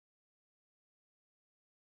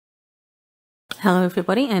Hello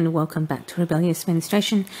everybody and welcome back to Rebellious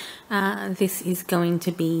Menstruation. This is going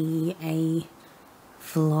to be a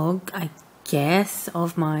vlog, I guess,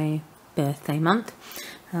 of my birthday month.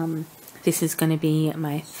 This is going to be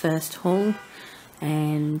my first haul,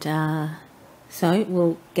 and so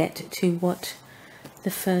we'll get to what the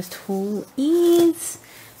first haul is.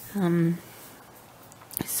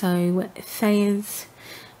 So Thea's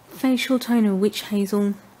facial toner Witch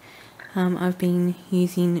Hazel. I've been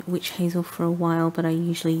using Witch Hazel for a while, but I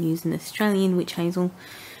usually use an Australian Witch Hazel.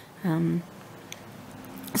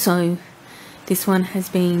 So this one has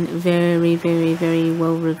been very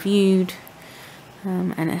well reviewed,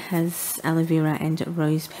 and it has aloe vera and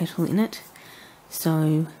rose petal in it.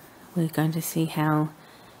 So we're going to see how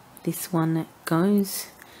this one goes,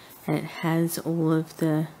 and it has all of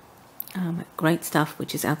the great stuff,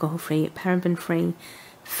 which is alcohol free, paraben free,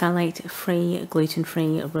 phthalate free, gluten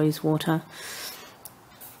free, rose water.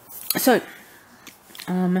 So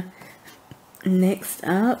next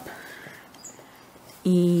up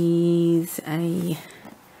is a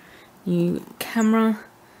new camera,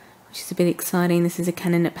 which is a bit exciting. This is a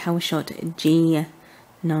Canon PowerShot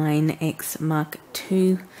G9X Mark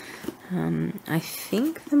II. I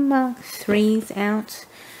think the Mark III is out,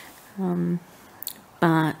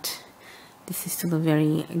 but this is still a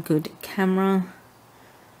very good camera.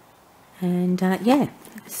 And yeah,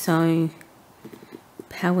 so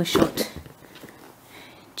PowerShot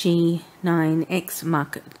G9X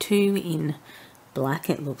Mark II in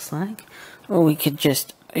black, it looks like. Or we could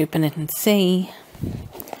just open it and see,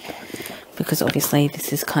 because obviously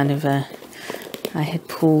this is kind of a, I had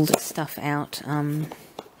pulled stuff out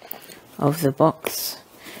of the box,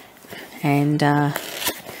 and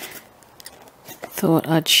thought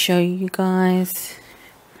I'd show you guys.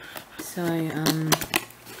 So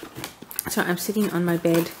I'm sitting on my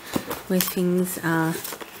bed where things are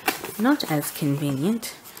not as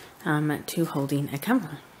convenient to holding a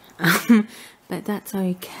camera, but that's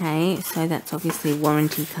okay. So that's obviously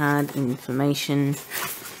warranty card information,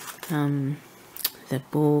 the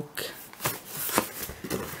book,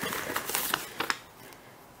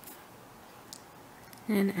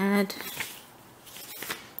 an ad,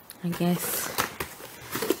 I guess.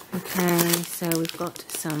 Okay, so we've got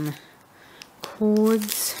some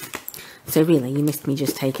cords. So really, you missed me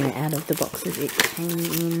just taking it out of the box as it came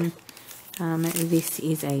in. This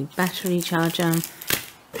is a battery charger.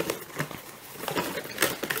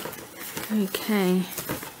 Okay.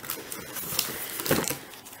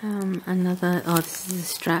 Another, oh, this is a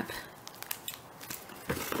strap.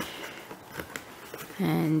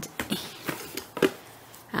 And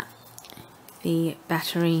the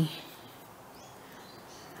battery.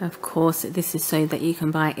 Of course, this is so that you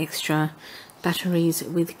can buy extra batteries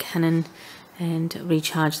with Canon and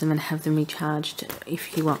recharge them and have them recharged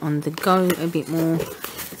if you are on the go a bit more.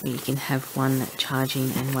 You can have one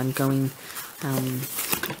charging and one going.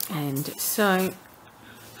 And so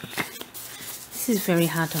this is very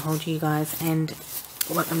hard to hold, you guys, and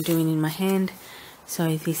what I'm doing in my hand.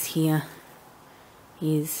 So this here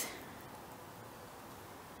is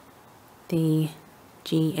the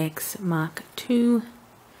GX Mark II.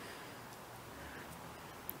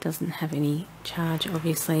 Doesn't have any charge,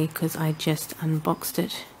 obviously, because I just unboxed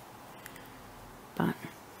it, but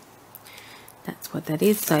that's what that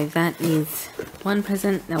is. So that is one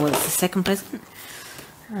present. Well, it's the second present.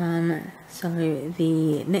 So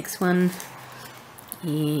the next one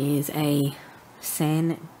is a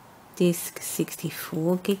SanDisk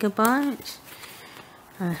 64GB.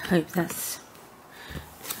 I hope that's,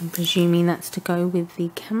 I'm presuming that's to go with the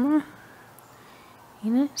camera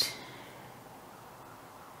in it.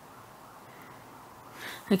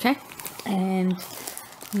 Okay, and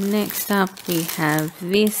next up we have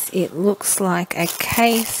this. It looks like a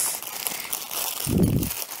case.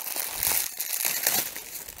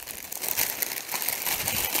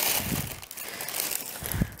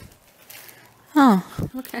 Oh,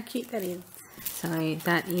 look how cute that is. So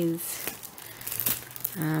that is,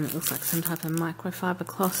 it looks like some type of microfiber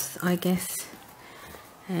cloth, I guess.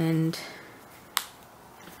 And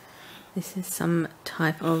this is some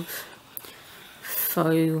type of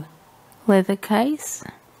faux leather case.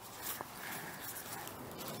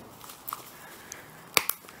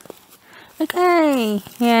 Okay,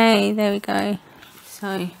 yay, there we go.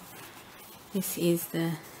 So this is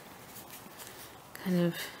the kind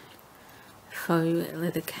of faux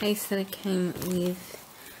leather case that it came with,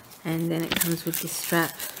 and then it comes with this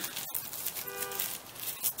strap.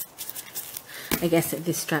 I guess that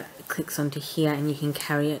this strap clicks onto here and you can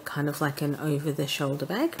carry it kind of like an over the shoulder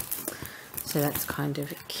bag. So that's kind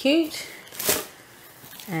of cute.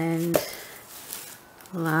 And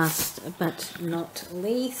last but not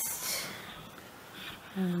least,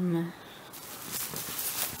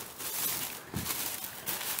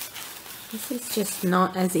 this is just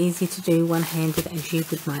not as easy to do one-handed as you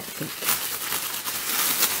might think.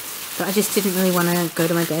 But I just didn't really want to go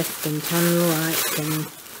to my desk and turn on the lights and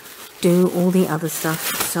do all the other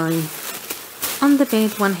stuff. So on the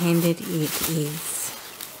bed, one-handed it is.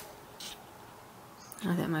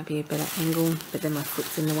 Oh, that might be a better angle, but then my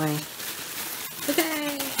foot's in the way.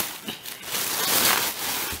 Okay.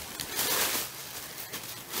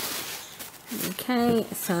 Okay,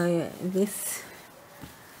 so this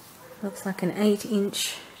looks like an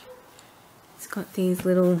 8-inch. It's got these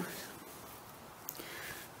little,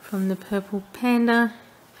 from the Purple Panda.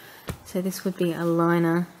 So this would be a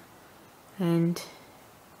liner, and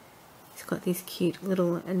it's got these cute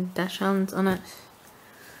little dash-ons on it.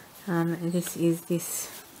 And this would be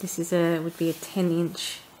a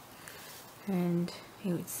 10-inch, and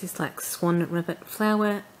it's this like swan rabbit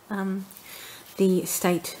flower. The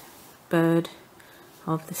state bird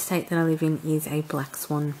of the state that I live in is a black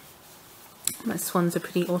swan. My swans are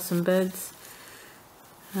pretty awesome birds.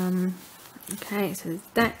 Okay, so there's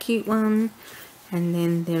that cute one, and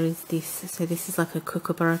then there is this. So this is like a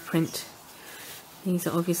kookaburra print. These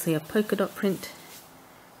are obviously a polka dot print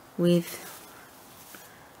with,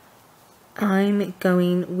 I'm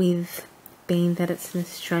going with, being that it's an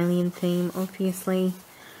Australian theme, obviously.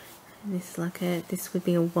 And this is like this would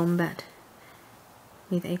be a wombat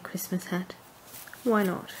with a Christmas hat. Why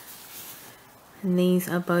not? And these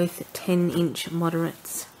are both 10-inch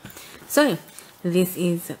moderates. So this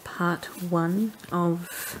is part 1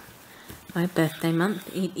 of my birthday month.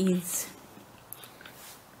 It is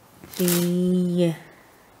the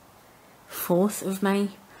 4th of May.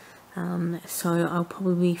 So I'll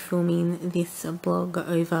probably be filming this blog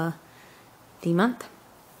over the month,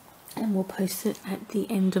 and we'll post it at the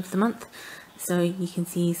end of the month so you can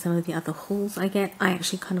see some of the other hauls I get. I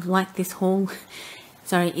actually kind of like this haul.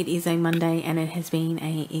 Sorry, it is a Monday and it has been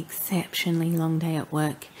an exceptionally long day at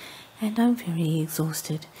work and I'm very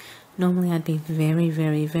exhausted. Normally I'd be very,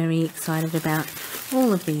 very, very excited about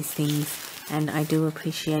all of these things, and I do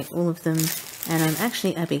appreciate all of them, and I'm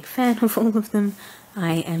actually a big fan of all of them.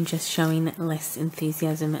 I am just showing less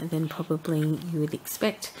enthusiasm than probably you would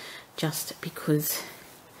expect, just because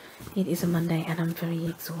it is a Monday and I'm very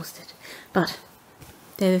exhausted. But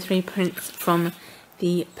they're the 3 prints from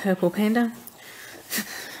the Purple Panda.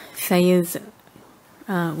 Thayer's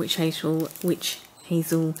Witch Hazel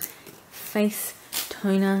face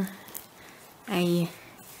toner, a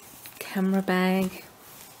camera bag,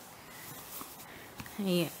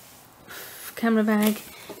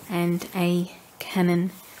 and a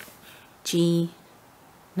Canon G9X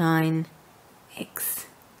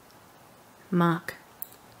Mark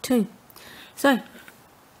II. So,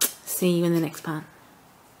 see you in the next part.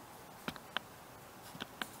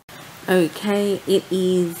 Okay, it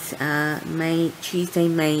is Tuesday,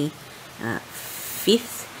 May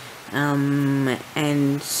 5th,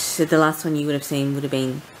 and so the last one you would have seen would have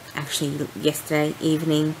been actually yesterday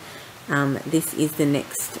evening. This is the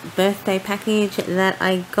next birthday package that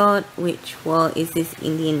I got, which is this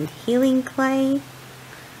Indian healing clay,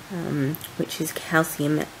 which is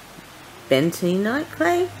calcium bentonite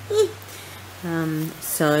clay.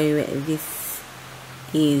 So this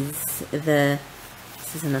is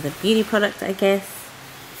another beauty product, I guess.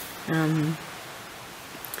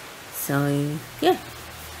 So yeah,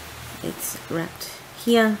 it's wrapped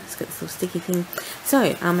here. It's got this little sticky thing.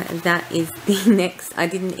 So that is the next. I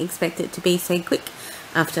didn't expect it to be so quick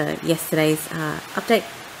after yesterday's update,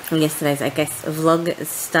 or yesterday's, I guess, vlog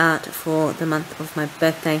start for the month of my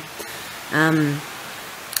birthday.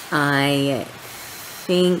 I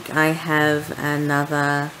think I have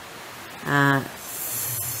another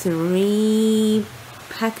 3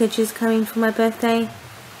 packages coming for my birthday,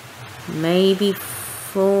 maybe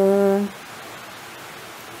 4,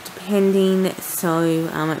 depending. So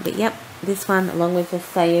but yep, this one along with the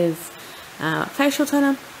Thayer's facial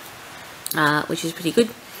toner, which is pretty good.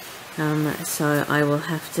 So I will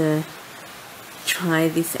have to try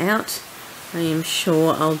this out. I am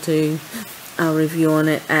sure I'll do a review on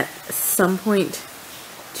it at some point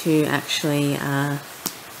to actually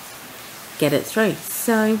get it through.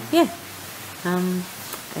 So yeah,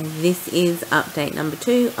 this is update number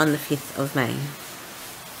 2 on the 5th of May.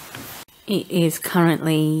 It is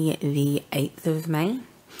currently the 8th of May,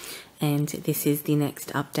 and this is the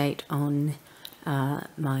next update on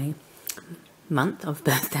my month of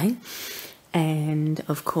birthday. And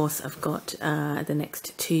of course I've got the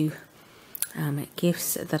next 2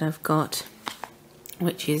 gifts that I've got,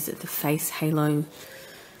 which is the face halo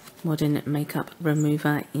modern makeup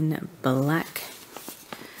remover in black.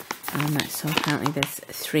 So apparently there's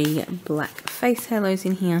 3 black face halos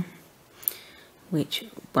in here, which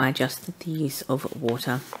by just the use of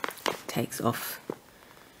water takes off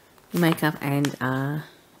makeup, and are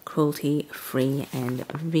cruelty free and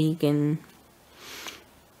vegan,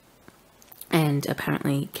 and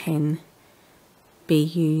apparently can be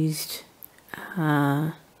used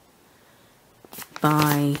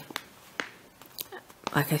by,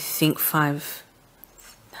 like, I think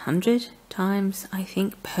 500 times, I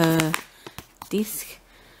think, per disc,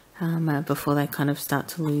 before they kind of start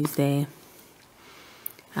to lose their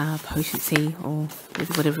potency or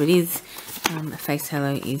whatever it is. Face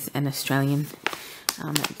Halo is an Australian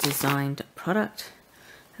designed product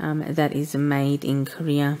that is made in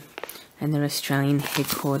Korea, and their Australian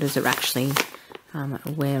headquarters are actually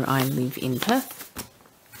where I live in Perth.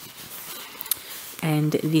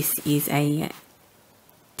 And this is a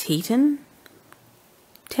Teton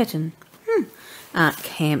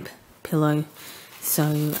camp pillow.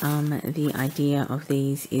 So the idea of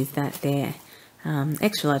these is that they're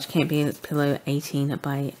extra large camp pillow, 18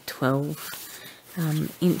 by 12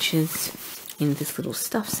 inches in this little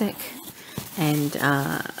stuff sack. And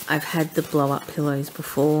I've had the blow up pillows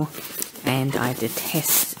before, and I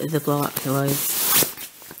detest the blow up pillows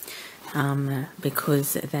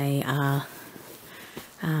because they are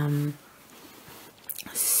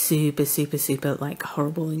super like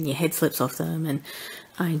horrible, and your head slips off them, and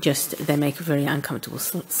they make a very uncomfortable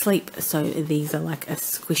sleep. So these are like a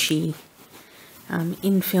squishy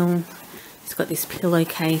infill. It's got this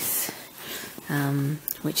pillowcase,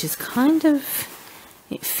 which is kind of,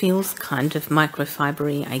 it feels kind of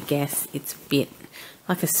microfibery, I guess. It's a bit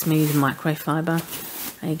like a smooth microfiber,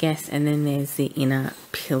 I guess. And then there's the inner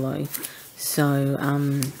pillow, so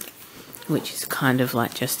which is kind of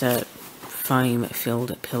like just a foam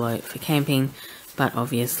filled pillow for camping, but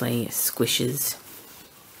obviously squishes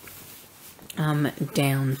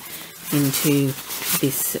down into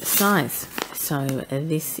this size. So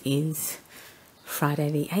this is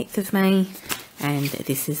Friday the 8th of May, and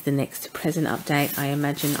this is the next present update. I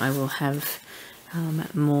imagine I will have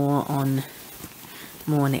more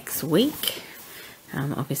next week.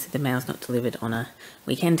 Obviously the mail's not delivered on a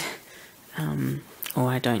weekend, or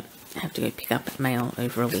I don't have to go pick up mail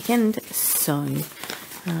over a weekend. So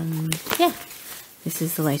yeah, this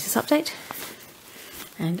is the latest update,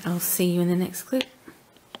 and I'll see you in the next clip.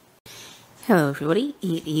 Hello everybody,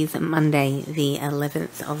 it is Monday the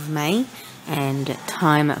 11th of May, and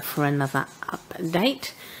time for another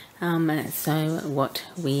update. So what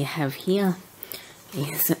we have here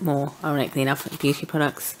is more, ironically enough, beauty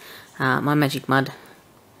products. My Magic Mud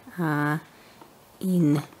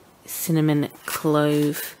in cinnamon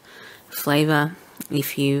clove flavour.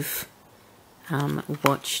 If you've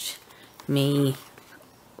watched me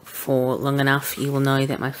for long enough, you will know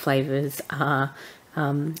that my flavours are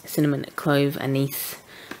cinnamon clove anise,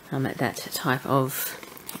 that type of,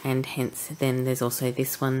 and hence then there's also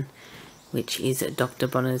this one, which is Dr.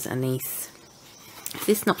 Bronner's anise. Is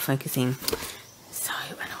this not focusing? So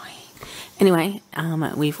annoying. Anyway,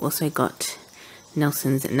 we've also got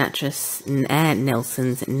Nelson's Naturals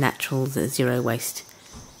Zero Waste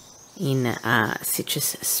in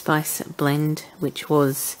citrus spice blend, which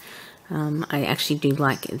was, I actually do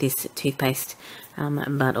like this toothpaste,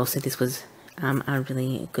 but also this was a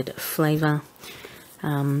really good flavour.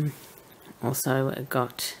 Also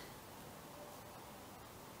got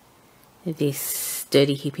this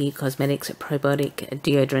Dirty Hippie Cosmetics probiotic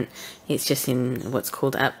deodorant. It's just in what's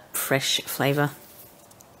called a fresh flavour.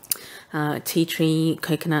 Tea tree,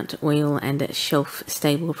 coconut oil, and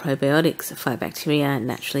shelf-stable probiotics fight bacteria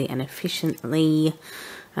naturally and efficiently.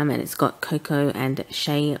 And it's got cocoa and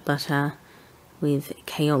shea butter with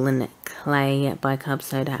kaolin clay, bicarb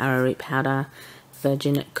soda, arrowroot powder,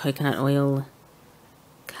 virgin coconut oil,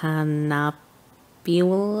 cannabidiol,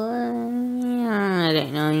 I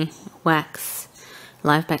don't know, wax,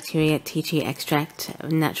 live bacteria, tea tree extract,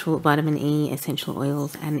 natural vitamin E, essential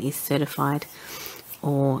oils, and is certified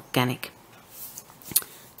organic.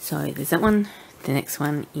 So there's that one. The next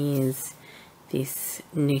one is this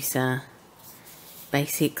Noosa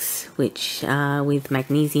Basics, which with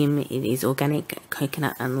magnesium. It is organic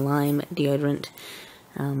coconut and lime deodorant.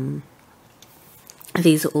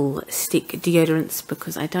 These are all stick deodorants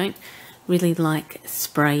because I don't really like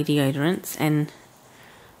spray deodorants, and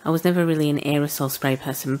I was never really an aerosol spray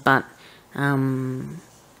person, but the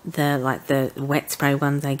wet spray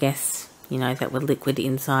ones, I guess, you know, that were liquid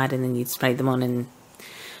inside and then you'd spray them on, and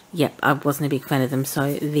yep, I wasn't a big fan of them.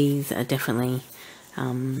 So these are definitely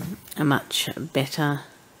a much better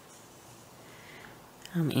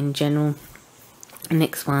in general.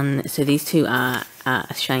 Next one, so these two are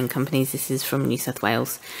Australian companies. This is from New South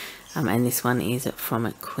Wales, and this one is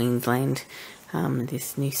from Queensland.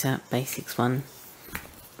 This Noosa Basics one.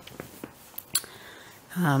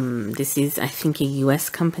 This is, I think, a US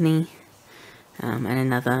company, and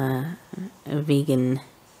another vegan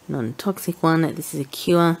non-toxic one. This is a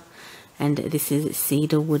Cure, and this is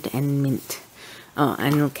cedarwood and mint. Oh,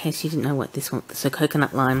 and in case you didn't know what this one, so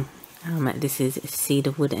coconut lime. This is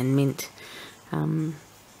cedarwood and mint. And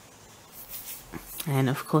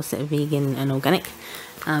of course vegan and organic.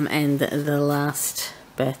 And the last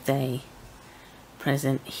birthday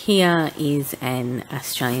present here is an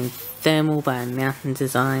Australian thermal by Mountain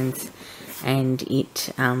Designs, and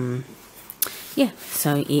it yeah,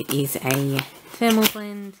 so it is a thermal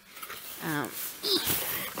blend,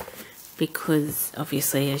 because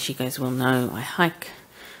obviously, as you guys will know, I hike.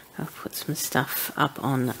 I've put some stuff up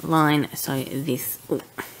online. So this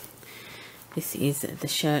is the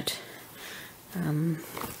shirt.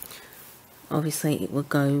 Obviously it will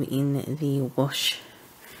go in the wash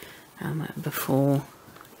before.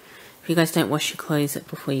 If you guys don't wash your clothes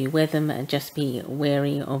before you wear them, just be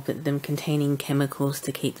wary of them containing chemicals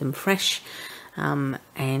to keep them fresh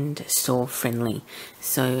and store friendly.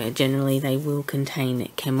 So generally they will contain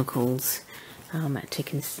chemicals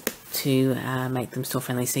to make them store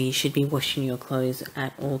friendly. So you should be washing your clothes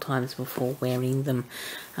at all times before wearing them,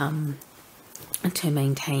 to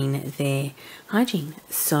maintain their hygiene.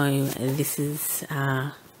 So this is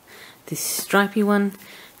this stripy one,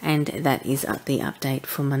 and that is the update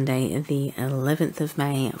for Monday the 11th of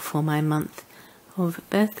May for my month of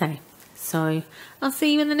birthday. So I'll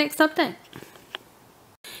see you in the next update.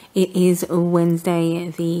 It is Wednesday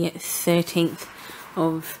the 13th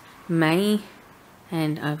of May,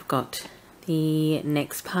 and I've got the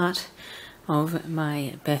next part of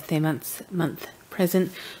my birthday month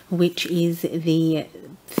present, which is the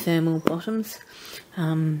thermal bottoms.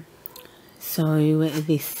 So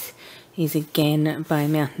this is again by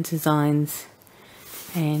Mountain Designs,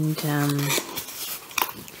 and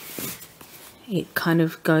it kind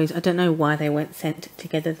of goes, I don't know why they weren't sent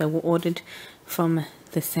together. They were ordered from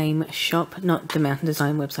the same shop, not the Mountain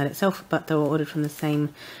Design website itself, but they were ordered from the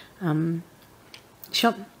same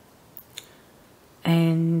shop.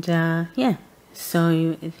 And yeah,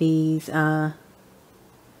 so these are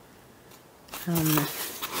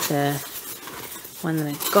the one that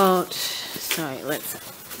I got. So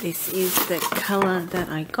this is the colour that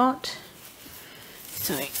I got.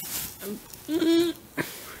 So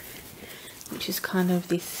which is kind of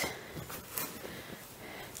this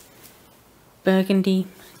burgundy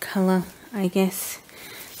colour, I guess.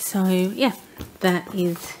 So yeah, that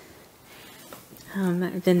is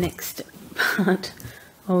the next part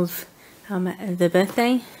of the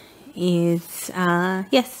birthday is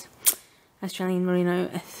yes, Australian Merino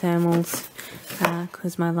thermals,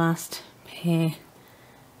 because my last pair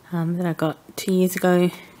that I got 2 years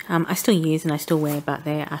ago, I still use and I still wear, but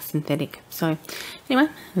they are synthetic. So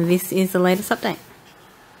anyway, this is the latest update.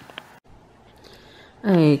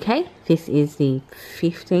 Okay, this is the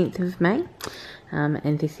 15th of May,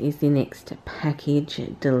 and this is the next package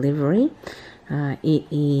delivery. It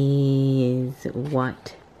is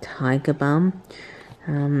white tiger balm.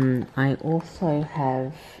 I also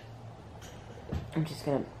have, I'm just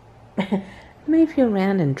going to move you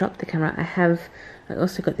around and drop the camera. I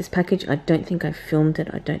also got this package. I don't think I filmed it.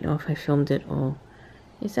 I don't know if I filmed it, or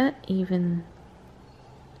is that even,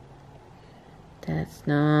 that's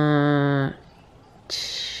not.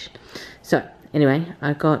 So anyway,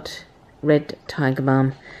 I got red tiger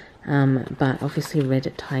balm, but obviously red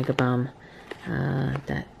tiger balm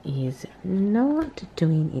that is not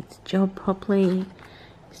doing its job properly.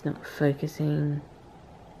 It's not focusing.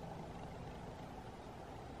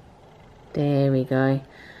 There we go.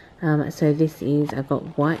 So this is, I've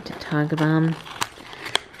got white tiger balm.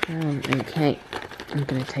 Okay, I'm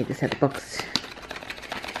going to take this out of the box.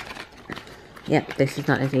 Yep, this is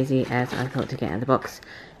not as easy as I thought to get out of the box.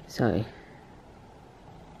 So,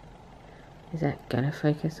 is that going to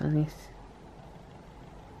focus on this?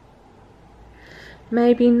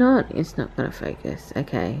 Maybe not. It's not going to focus.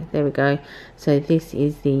 Okay, there we go. So this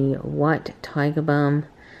is the white tiger balm,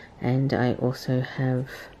 and I also have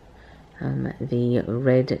the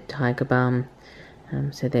red tiger balm.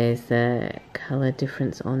 So there's the colour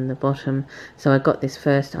difference on the bottom. So I got this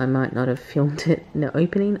first. I might not have filmed it in the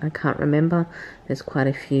opening. I can't remember. There's quite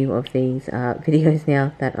a few of these videos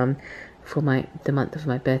now that for the month of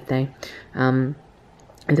my birthday.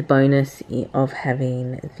 The bonus of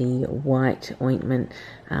having the white ointment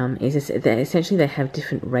is essentially they have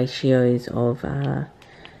different ratios of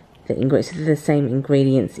the same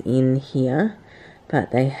ingredients in here,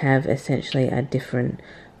 but they have essentially a different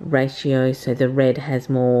ratio. So the red has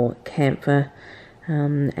more camphor,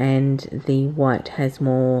 and the white has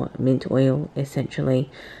more mint oil essentially.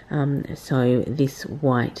 So this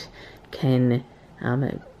white can,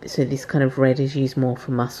 so this kind of red is used more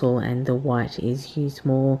for muscle, and the white is used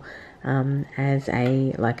more as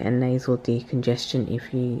a nasal decongestion,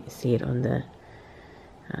 if you see it on the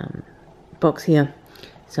box here.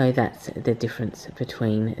 So that's the difference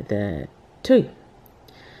between the two.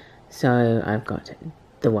 So I've got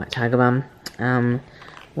the white tiger balm.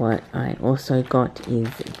 What I also got is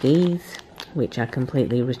these, which are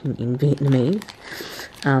completely written in Vietnamese.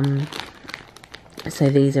 So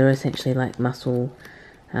these are essentially like muscle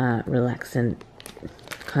relaxant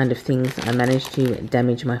kind of things. I managed to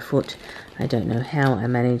damage my foot. I don't know how I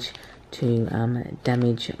managed to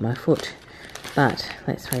damage my foot, but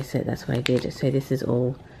let's face it, that's what I did. So this is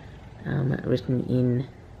all written in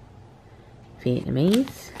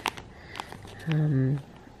Vietnamese,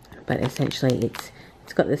 but essentially it's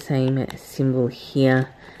got the same symbol here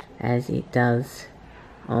as it does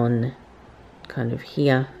on kind of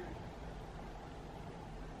here.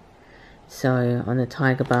 So on the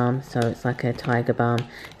tiger balm, so it's like a tiger balm.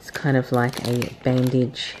 It's kind of like a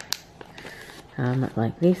bandage,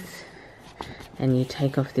 like this, and you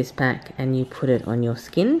take off this back and you put it on your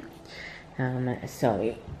skin.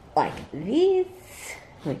 So like this,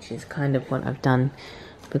 which is kind of what I've done,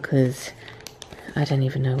 because I don't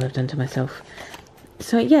even know what I've done to myself.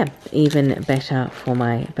 So yeah, even better for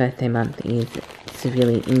my birthday month is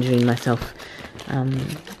severely injuring myself.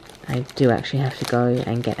 I do actually have to go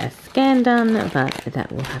and get a scan done, but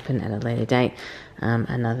that will happen at a later date.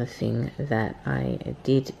 Another thing that I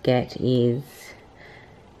did get is,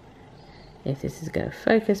 if this is going to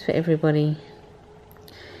focus for everybody,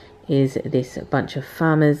 is this bunch of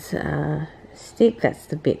farmers stick. That's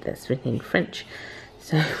the bit that's written in French.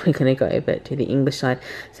 So we're going to go over to the English side.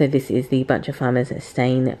 So this is the Bunch of Farmers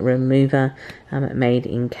Stain Remover, made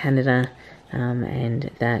in Canada, and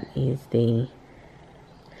that is the,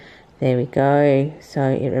 there we go. So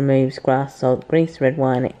it removes grass, salt, grease, red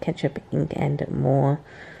wine, ketchup, ink, and more.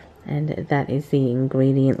 And that is the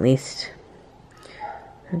ingredient list.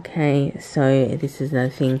 Okay, so this is another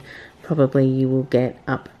thing. Probably you will get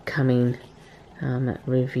upcoming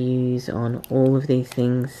reviews on all of these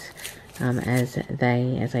things as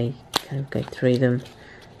I kind of go through them.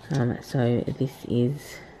 So this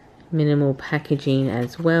is minimal packaging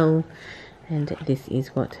as well, and this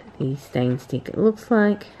is what the stain stick looks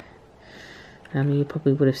like. You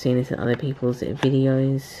probably would have seen this in other people's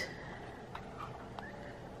videos,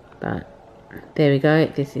 but there we go.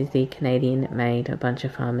 This is the Canadian made Bunch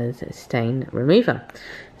of Farmers Stain Remover.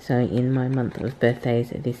 So in my month of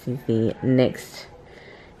birthdays, this is the next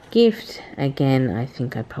gift. Again, I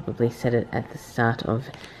think I probably said it at the start of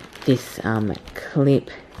this clip.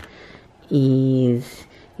 It is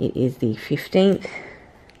the 15th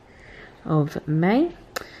of May,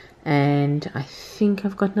 and I think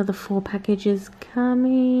I've got another 4 packages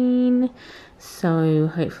coming, so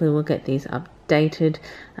hopefully we'll get these updated.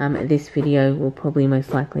 This video will probably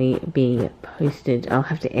most likely be posted. I'll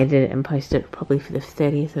have to edit it and post it probably for the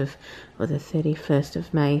 30th of or the 31st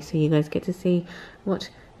of May, so you guys get to see what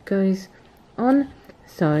goes on.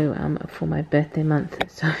 So for my birthday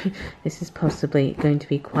month, so this is possibly going to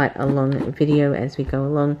be quite a long video as we go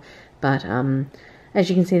along, but as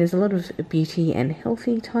you can see, there's a lot of beauty and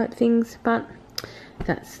healthy type things, but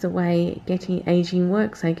that's the way aging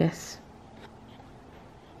works, I guess.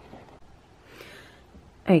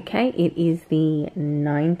 Okay, it is the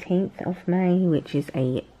 19th of May, which is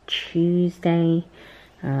a Tuesday,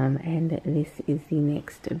 and this is the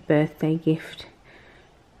next birthday gift,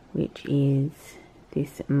 which is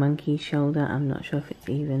this monkey shoulder. I'm not sure if it's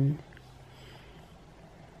even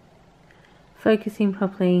focusing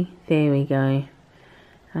properly. There we go.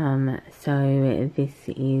 So this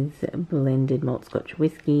is blended malt scotch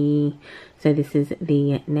whiskey. So this is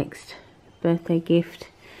the next birthday gift.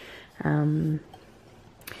 I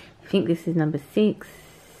think this is number 6-ish,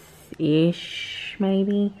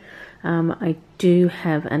 maybe. I do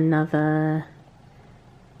have another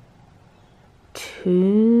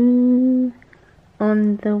 2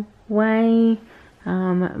 on the way,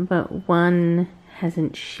 but one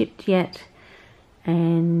hasn't shipped yet,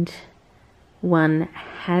 and one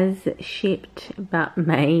has shipped but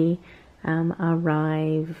may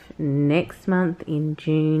arrive next month in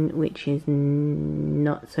June, which is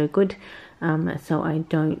not so good. So I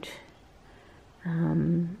don't,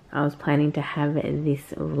 I was planning to have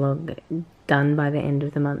this vlog done by the end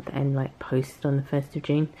of the month and like post on the 1st of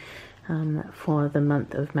June, for the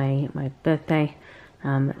month of May, my birthday.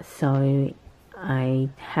 So I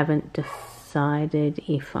haven't decided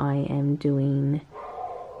if I'm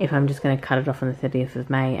just going to cut it off on the 30th of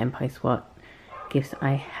May and post what gifts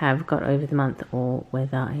I have got over the month, or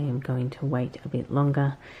whether I am going to wait a bit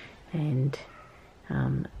longer and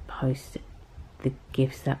post the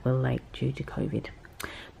gifts that were late due to COVID.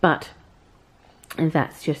 But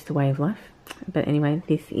that's just the way of life. But anyway,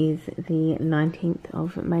 this is the 19th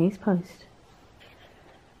of May's post.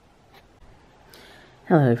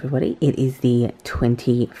 Hello everybody, it is the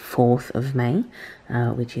 24th of May,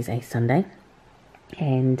 which is a Sunday,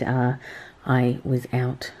 and I was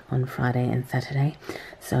out on Friday and Saturday,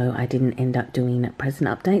 so I didn't end up doing present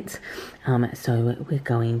updates, so we're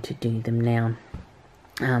going to do them now.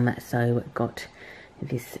 So got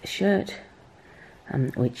this shirt,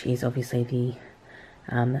 which is obviously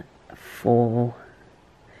the 4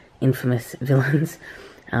 infamous villains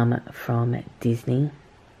from Disney,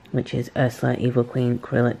 which is Ursula, Evil Queen,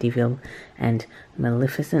 Cruella de Vil, and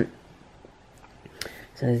Maleficent.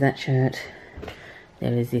 So there's that shirt.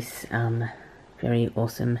 There is this very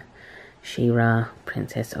awesome She-Ra,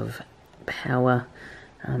 Princess of Power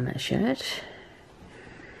shirt.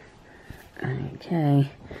 Okay,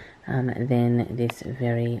 then this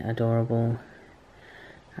very adorable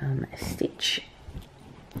Stitch.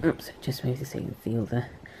 Oops, just move this so you can see all the...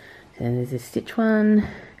 So there's a Stitch one,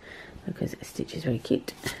 because Stitch is very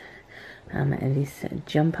cute. And this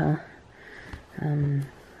jumper,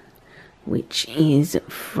 which is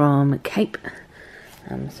from Cape.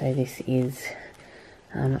 So this is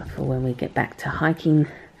for when we get back to hiking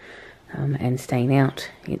and staying out.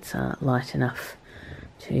 It's light enough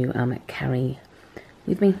to carry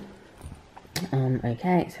with me.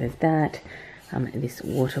 Okay, so there's that. This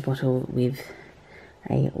water bottle with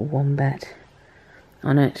a wombat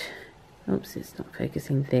on it. Oops, it's not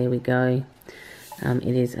focusing. There we go.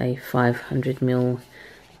 It is a 500ml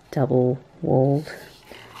double walled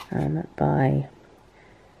by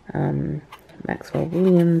Maxwell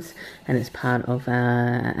Williams, and it's part of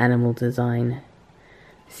our animal design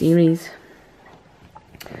series.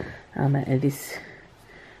 This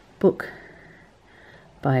book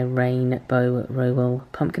by Rainbow Rowell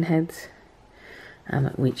Pumpkinheads,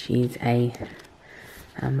 which is a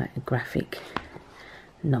graphic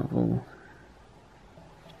novel.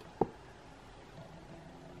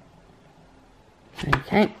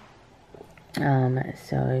 Okay,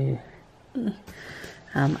 so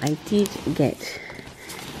I did get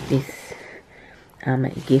this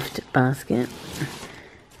gift basket.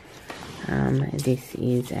 This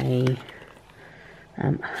is a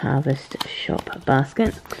Harvest Shop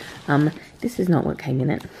basket. This is not what came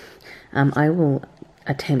in it. I will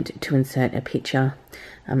attempt to insert a picture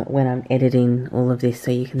when I'm editing all of this,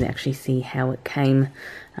 so you can actually see how it came,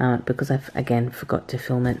 because I've again forgot to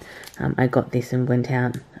film it. I got this and went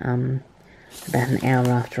out about an hour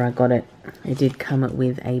after I got it. It did come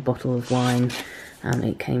with a bottle of wine.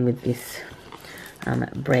 It came with this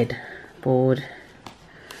bread board.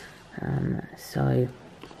 So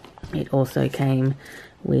it also came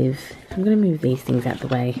with, I'm going to move these things out the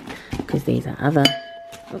way because these are other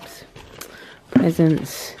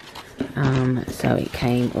presents. So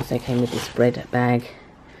it also came with this bread bag,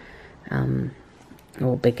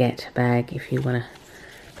 or baguette bag if you want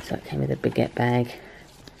to. So it came with a baguette bag.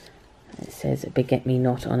 It says "Baguette me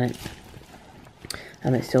not" on it.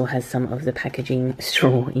 It still has some of the packaging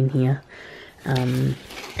straw in here.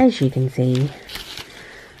 As you can see,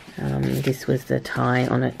 this was the tie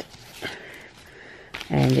on it,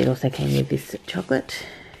 and it also came with this chocolate.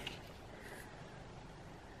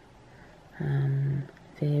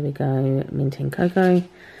 There we go, mint and cocoa,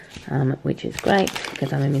 which is great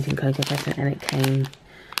because I'm a mint and cocoa person, and it came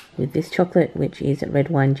with this chocolate, which is red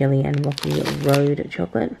wine jelly and Rocky Road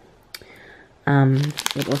chocolate.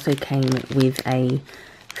 It also came with a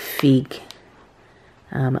fig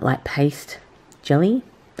like paste jelly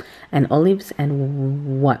and olives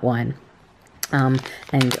and white wine,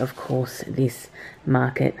 and of course this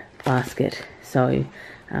market basket. So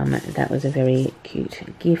that was a very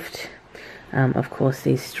cute gift. Of course,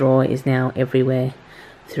 this straw is now everywhere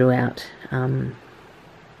throughout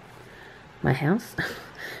my house,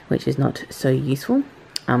 which is not so useful,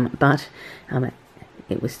 but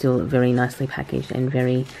it was still very nicely packaged and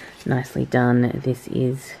very nicely done. This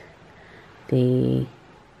is the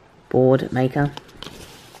board maker.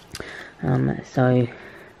 So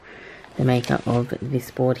the maker of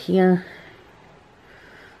this board here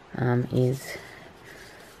is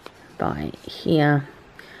by here.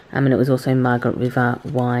 And it was also Margaret River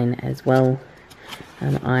wine as well.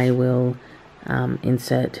 I will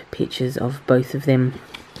insert pictures of both of them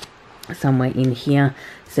somewhere in here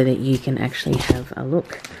so that you can actually have a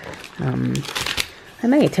look. I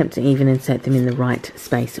may attempt to even insert them in the right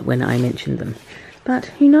space when I mention them, but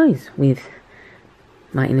who knows with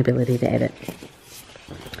my inability to edit.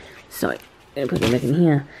 So I'm put them back in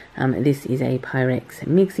here. This is a Pyrex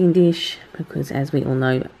mixing dish, because as we all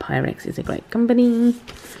know, Pyrex is a great company.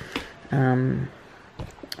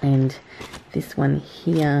 And this one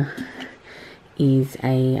here is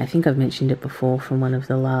I think I've mentioned it before from one of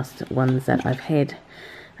the last ones that I've had,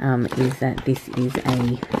 is that this is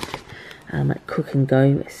a cook and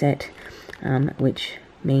go set, which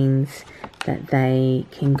means that they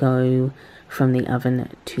can go from the oven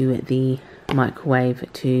to the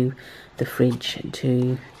microwave to the fridge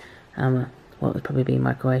to what would probably be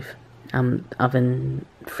microwave, oven,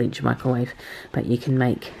 fridge, microwave, but you can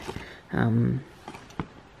make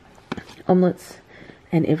omelettes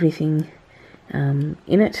and everything in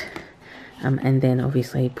it, and then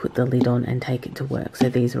obviously put the lid on and take it to work. So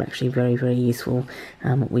these are actually very, very useful.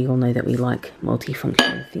 We all know that we like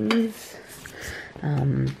multifunctional things,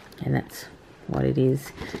 and that's what it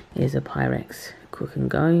is a Pyrex cook and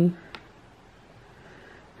go,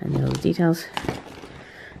 and there are all the details.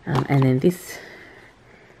 And then this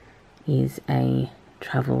is a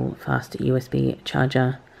travel fast USB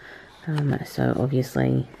charger. So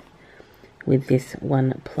obviously with this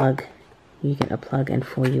one plug you get a plug and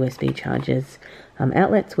 4 USB chargers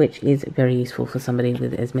outlets, which is very useful for somebody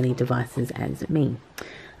with as many devices as me.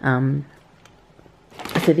 So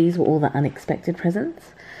these were all the unexpected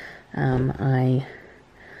presents. I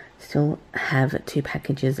still have 2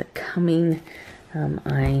 packages coming,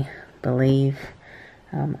 I believe,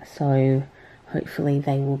 so hopefully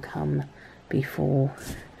they will come before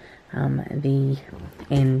the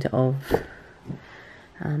end of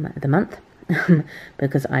the month,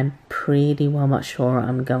 because I'm pretty well not sure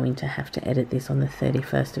I'm going to have to edit this on the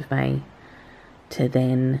 31st of May to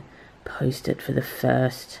then post it for the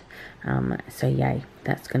 1st. So yay,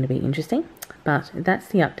 that's going to be interesting. But that's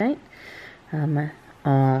the update.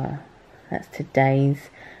 That's today's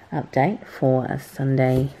update for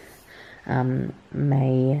Sunday,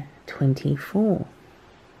 May 24.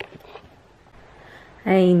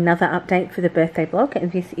 Another update for the birthday blog.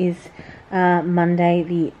 This is Monday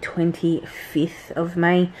the 25th of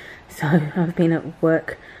May. So I've been at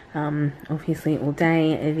work obviously all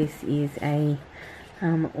day. This is a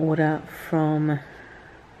order from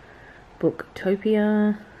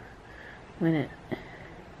Booktopia when it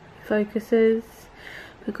focuses,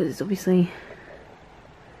 because it's obviously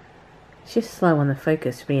just slow on the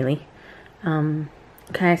focus really.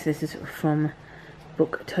 Okay, so this is from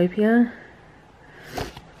Booktopia.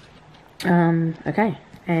 Okay,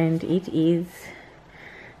 and it is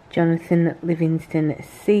Jonathan Livingston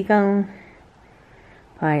Seagull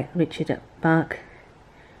by Richard Bach,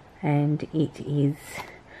 and it is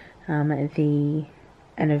the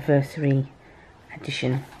anniversary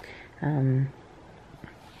edition.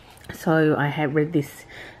 So I had read this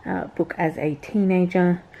book as a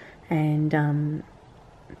teenager and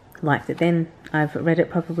liked it then. I've read it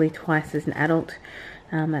probably twice as an adult,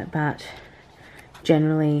 but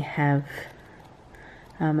generally have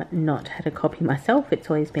not had a copy myself. It's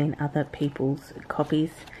always been other people's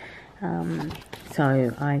copies.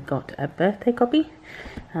 So I got a birthday copy,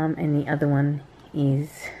 and the other one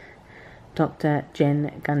is Dr.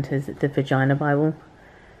 Jen Gunter's The Vagina Bible,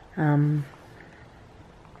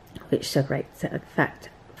 which separates fact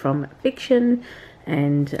from fiction,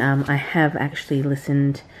 and I have actually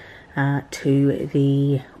listened to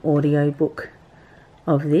the audiobook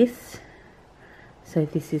of this. So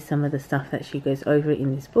this is some of the stuff that she goes over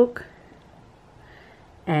in this book,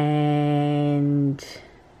 and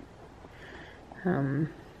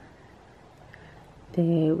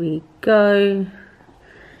there we go.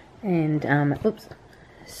 And oops,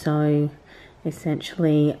 so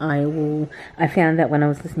essentially I found that when I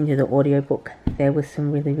was listening to the audiobook there was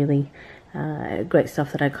some really great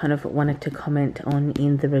stuff that I kind of wanted to comment on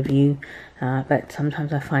in the review, but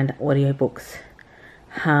sometimes I find audiobooks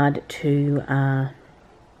hard to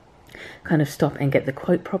kind of stop and get the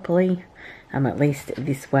quote properly. At least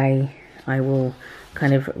this way I will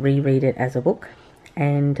kind of reread it as a book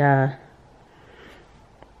and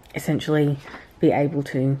essentially be able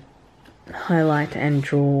to highlight and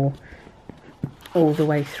draw all the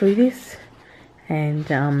way through this, and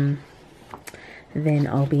then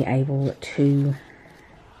I'll be able to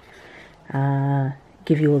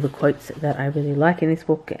give you all the quotes that I really like in this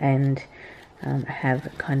book, and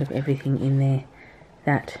have kind of everything in there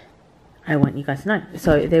that I want you guys to know.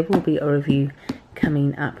 So there will be a review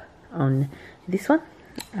coming up on this one.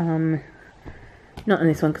 Not on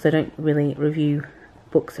this one because I don't really review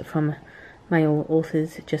books from male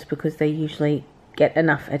authors just because they usually get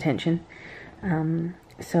enough attention.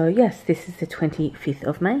 So yes, this is the 25th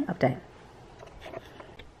of May update.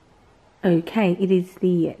 Okay, it is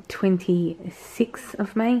the 26th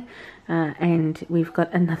of May, and we've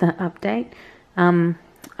got another update.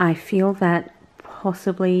 I feel that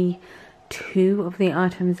possibly 2 of the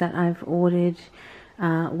items that I've ordered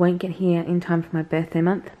won't get here in time for my birthday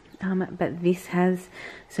month, but this has.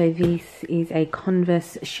 So this is a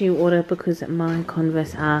Converse shoe order because my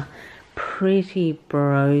Converse are pretty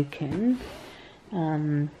broken,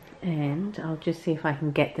 and I'll just see if I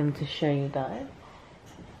can get them to show you guys.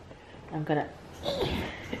 I'm gonna...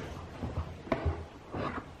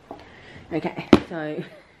 Okay, so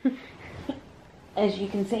as you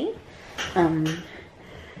can see,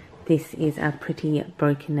 this is a pretty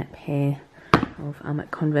broken pair of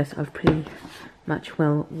Converse. I've pretty much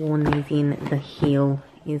well worn these in. The heel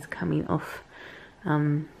is coming off.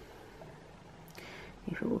 If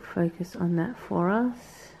it will focus on that for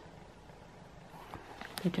us.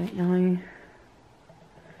 I don't know.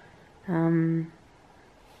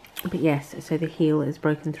 But yes, so the heel is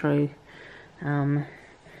broken through.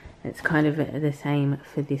 It's kind of the same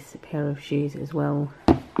for this pair of shoes as well.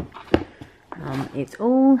 It's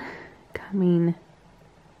all coming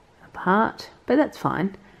apart, but that's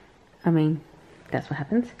fine. I mean, that's what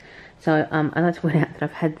happens. So I'd like to point out that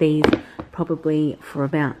I've had these probably for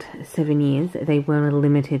about 7 years. They were a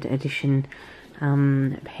limited edition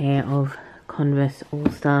pair of Converse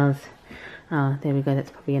All-Stars. There we go,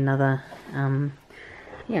 that's probably another...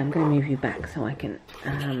 yeah, I'm going to move you back so I can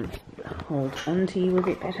hold on to you a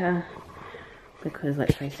bit better, because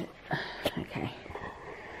let's face it. Okay,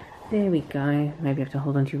 there we go. Maybe I have to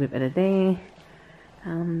hold on to you a bit better there.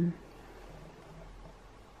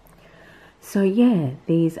 So yeah,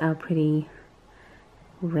 these are pretty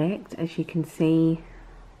wrecked, as you can see.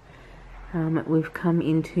 We've come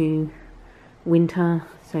into winter,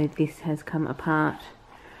 so this has come apart.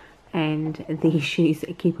 And these shoes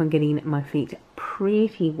keep on getting my feet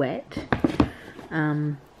pretty wet.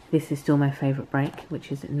 This is still my favourite break, which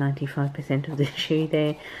is 95% of the shoe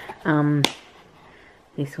there.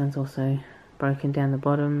 This one's also broken down the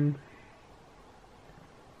bottom.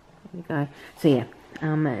 There we go. So yeah,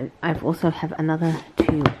 I've also have another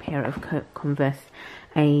 2 pair of Converse,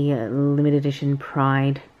 a limited edition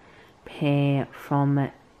Pride pair from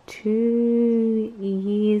 2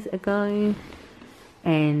 years ago.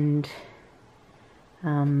 And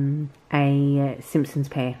a Simpsons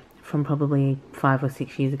pair from probably 5 or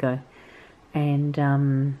 6 years ago, and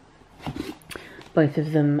both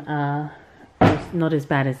of them are not as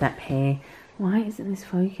bad as that pair. Why isn't this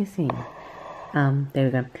focusing? There we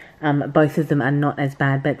go. Both of them are not as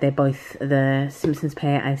bad, but they're both, the Simpsons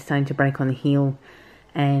pair are starting to break on the heel,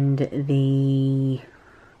 and the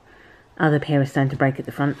other pair is starting to break at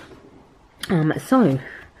the front.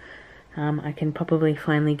 I can probably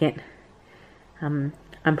finally get, I'm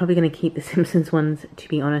probably going to keep the Simpsons ones, to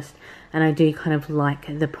be honest, and I do kind of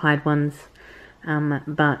like the Pride ones,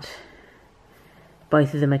 but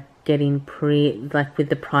both of them are getting like with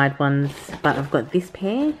the Pride ones, but I've got this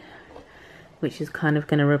pair, which is kind of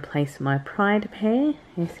going to replace my Pride pair,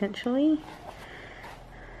 essentially.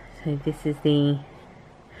 So this is the,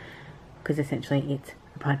 because essentially it's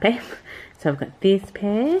a Pride pair, so I've got this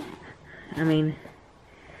pair. I mean,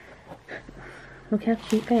 look how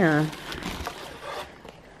cute they are.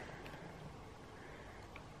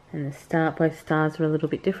 And the both stars are a little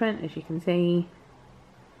bit different, as you can see.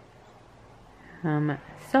 And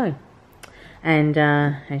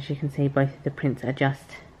as you can see, both of the prints are just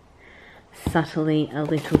subtly a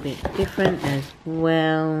little bit different as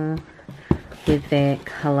well, with their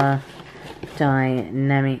colour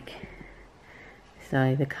dynamic.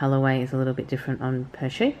 So the colourway is a little bit different on per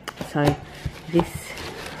shoe. So this,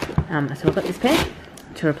 so I've got this pair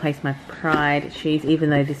to replace my Pride shoes, even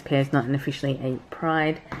though this pair is not officially a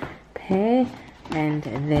Pride pair. And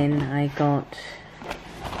then I got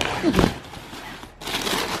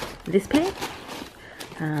this pair,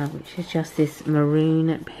 which is just this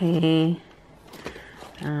maroon pair.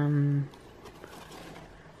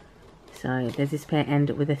 So there's this pair,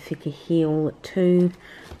 and with a thicker heel too,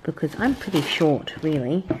 because I'm pretty short,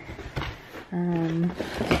 really.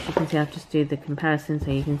 As you can see, I'll just do the comparison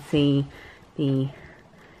so you can see the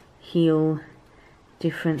heel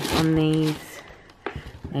difference on these.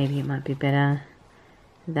 Maybe it might be better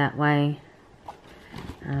that way.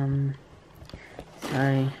 So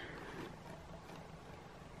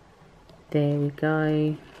there we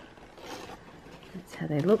go. That's how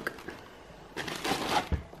they look.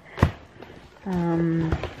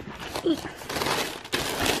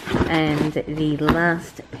 And the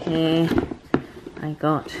last pair I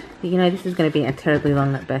got, you know, this is going to be a terribly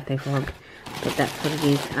long birthday vlog, but that's what it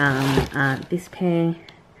is. This pair,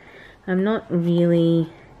 I'm not really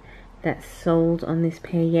that sold on this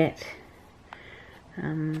pair yet,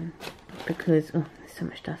 because, oh, there's so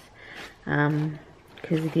much dust,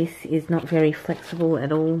 because this is not very flexible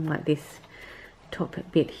at all. Like, this top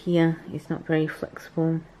bit here is not very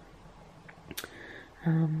flexible.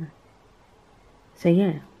 So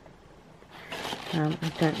yeah, I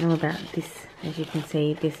don't know about this. As you can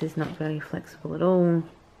see, this is not very flexible at all,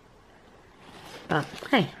 but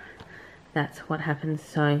hey, that's what happens.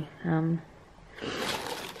 So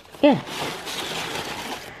yeah,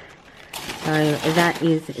 so that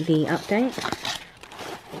is the update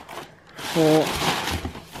for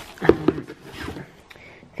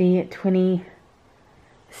the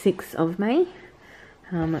 26th of May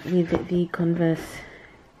with the Converse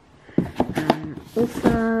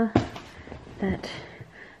Ulster that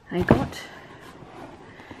I got.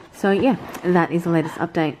 So yeah, that is the latest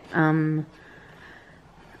update.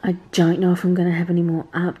 I don't know if I'm going to have any more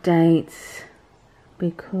updates,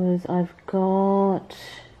 because I've got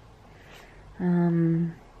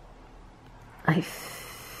I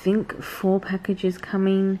think 4 packages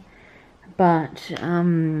coming, but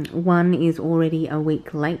one is already a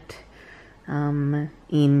week late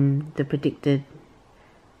in the predicted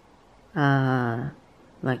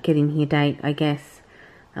like getting here date, I guess.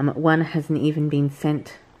 One hasn't even been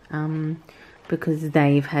sent because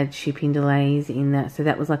they've had shipping delays in that. So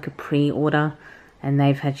that was like a pre-order, and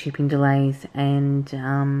they've had shipping delays, and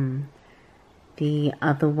the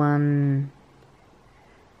other one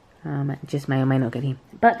just may or may not get here.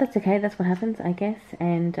 But that's okay, that's what happens, I guess.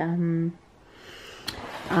 And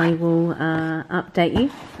I will update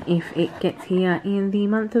you if it gets here in the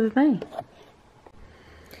month of May.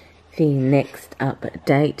 The next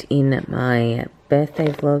update in my birthday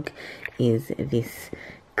vlog is this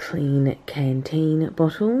clean canteen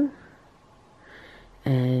bottle,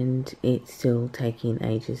 and it's still taking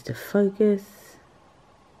ages to focus,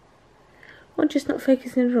 or just not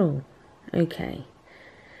focusing at all. Okay,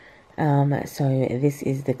 so this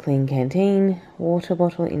is the clean canteen water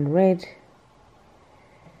bottle in red.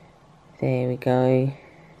 There we go.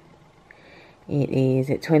 It is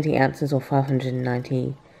at 20 ounces or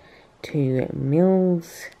 592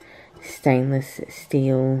 mils, stainless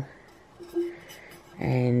steel,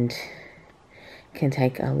 and can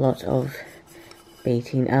take a lot of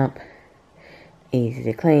beating up. Easy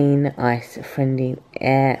to clean, ice friendly,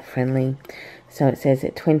 air friendly. So it says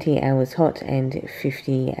at 20 hours hot and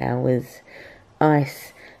 50 hours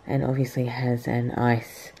ice, and obviously has an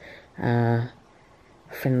ice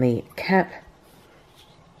friendly cap,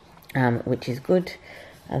 which is good.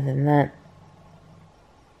 Other than that,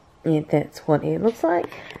 yeah, that's what it looks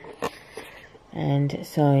like. And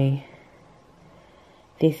so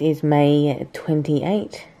this is May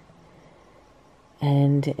 28,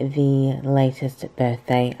 and the latest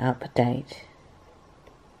birthday update.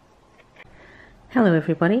 Hello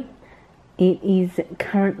everybody, it is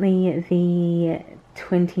currently the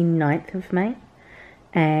 29th of May,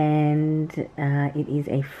 and it is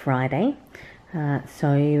a Friday.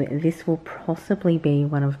 So this will possibly be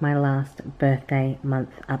one of my last birthday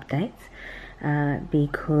month updates,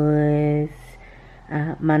 because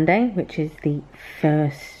Monday, which is the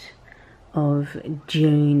 1st of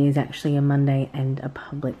June, is actually a Monday and a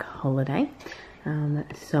public holiday.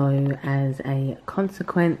 So as a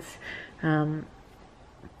consequence,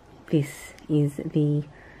 this is the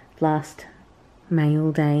last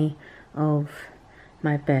mail day of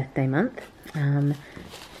my birthday month.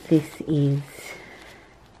 This is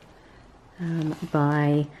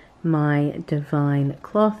by My Divine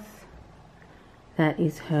Cloth. That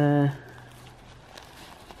is her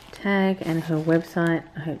tag and her website.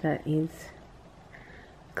 I hope that is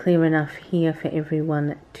clear enough here for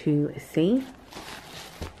everyone to see.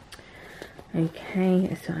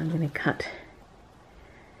 Okay, so I'm going to cut.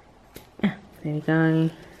 There we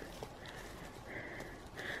go.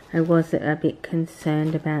 I was a bit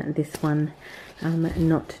concerned about this one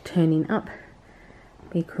not turning up,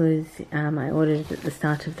 because I ordered it at the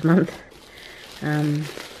start of the month, and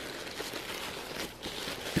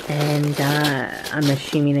I'm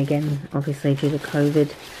assuming again, obviously due to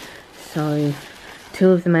COVID, so 2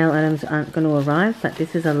 of the mail items aren't going to arrive, but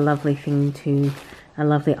this is a lovely thing to, a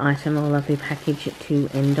lovely item or a lovely package to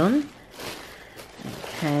end on.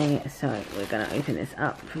 Okay, so we're going to open this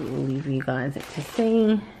up for all of you guys to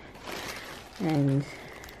see, and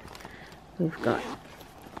we've got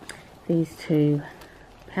these 2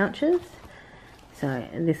 pouches. So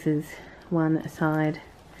this is one side,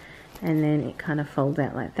 and then it kind of folds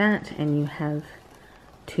out like that, and you have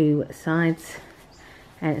two sides,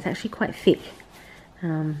 and it's actually quite thick.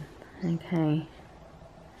 Okay,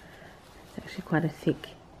 it's actually quite a thick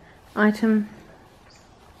item.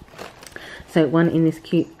 So one in this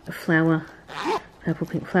cute flower, purple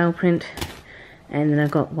pink flower print, and then I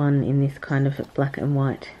got one in this kind of black and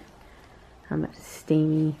white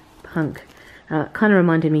steamy punk. Kind of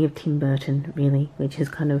reminded me of Tim Burton, really, which is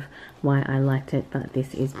kind of why I liked it, but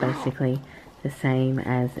this is basically the same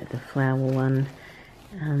as the flower one,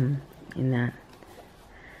 in that.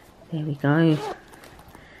 There we go.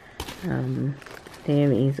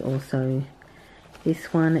 There is also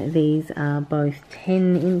this one. These are both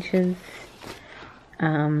 10 inches.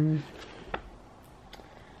 And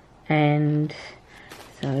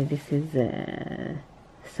so this is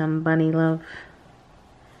Somebody Love.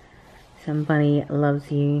 Somebody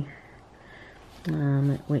Loves You,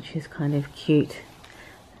 which is kind of cute,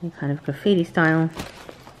 kind of graffiti style.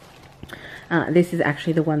 This is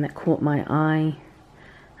actually the one that caught my eye.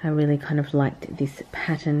 I really kind of liked this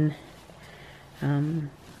pattern.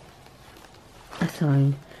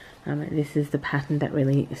 This is the pattern that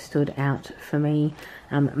really stood out for me.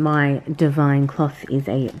 My Divine Cloth is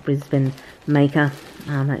a Brisbane maker,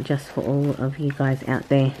 just for all of you guys out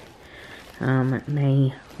there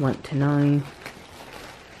may want to know.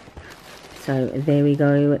 So there we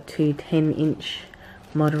go, 2 10-inch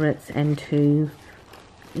moderates and 2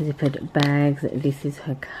 zippered bags. This is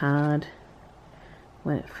her card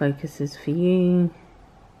when it focuses for you.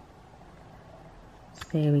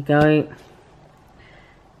 There we go.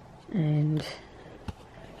 And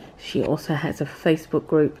she also has a Facebook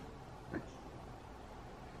group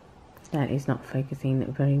that is not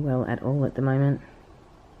focusing very well at all at the moment.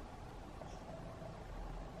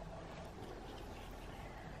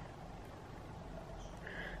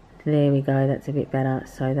 There we go, that's a bit better.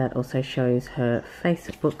 So that also shows her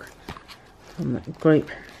Facebook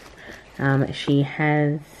group. She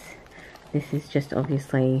has, this is just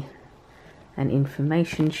obviously an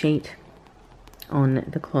information sheet on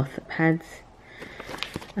the cloth pads,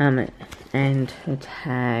 and her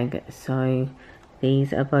tag. So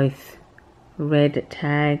these are both red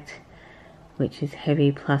tagged, which is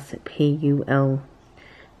heavy plus PUL,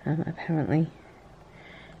 apparently.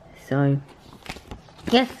 So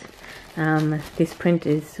yes, this print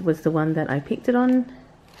was the one that I picked it on,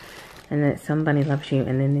 and that Somebody Loves You,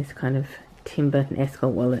 and then this kind of Tim Burton-esque,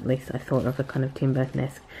 well, at least I thought of a kind of Tim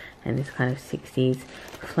Burton-esque, and this kind of 60s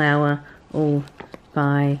flower, all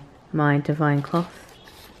by My Divine Cloth.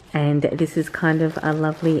 And this is kind of a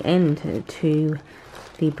lovely end to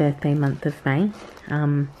the birthday month of May.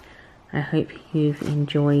 I hope you've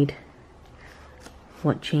enjoyed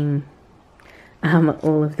watching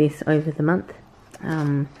all of this over the month,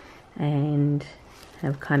 and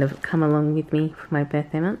have kind of come along with me for my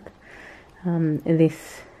birthday month.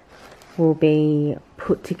 This will be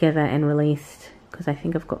put together and released, because I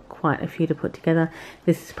think I've got quite a few to put together.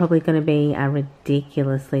 This is probably going to be a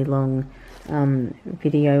ridiculously long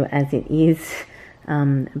video as it is,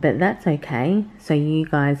 but that's okay. So you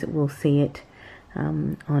guys will see it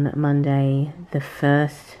on Monday the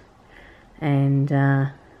 1st, and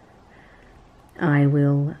I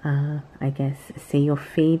will I guess see your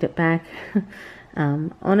feedback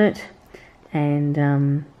on it.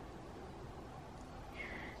 And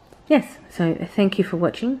yes, so thank you for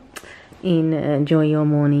watching. Enjoy your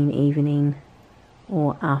morning, evening,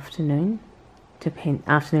 or afternoon.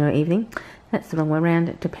 Afternoon or evening. That's the wrong way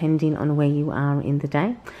around, depending on where you are in the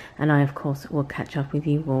day. And I, of course, will catch up with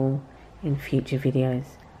you all in future videos.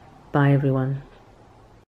 Bye, everyone.